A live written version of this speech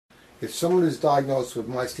if someone is diagnosed with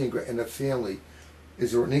myasthenia gravis in a family,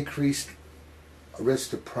 is there an increased risk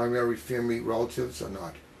to primary family relatives or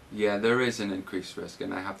not? Yeah, there is an increased risk,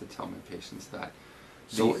 and I have to tell my patients that.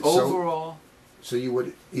 So you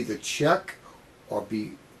would either check or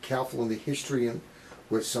be careful in the history and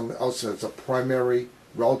with someone else that's a primary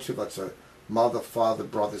relative, that's a mother, father,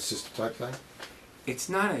 brother, sister type thing? It's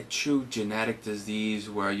not a true genetic disease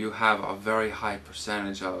where you have a very high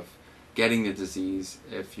percentage of getting the disease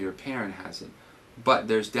if your parent has it. But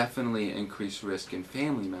there's definitely an increased risk in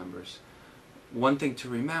family members. One thing to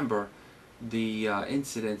remember, the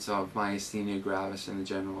incidence of myasthenia gravis in the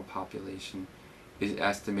general population is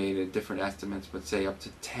estimated, different estimates would say up to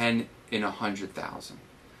 10 in 100,000.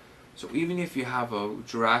 So even if you have a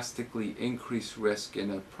drastically increased risk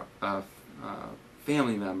in a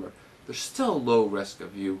family member, there's still a low risk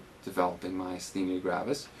of you developing myasthenia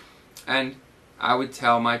gravis. And I would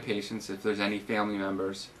tell my patients, if there's any family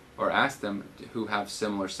members, or ask them who have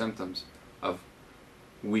similar symptoms of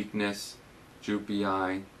weakness, droopy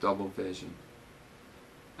eye, double vision.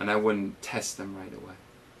 And I wouldn't test them right away.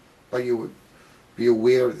 But you would be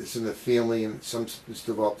aware that it's in the family and some symptoms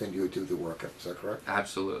developed and you would do the workup, is that correct?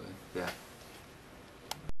 Absolutely, yeah.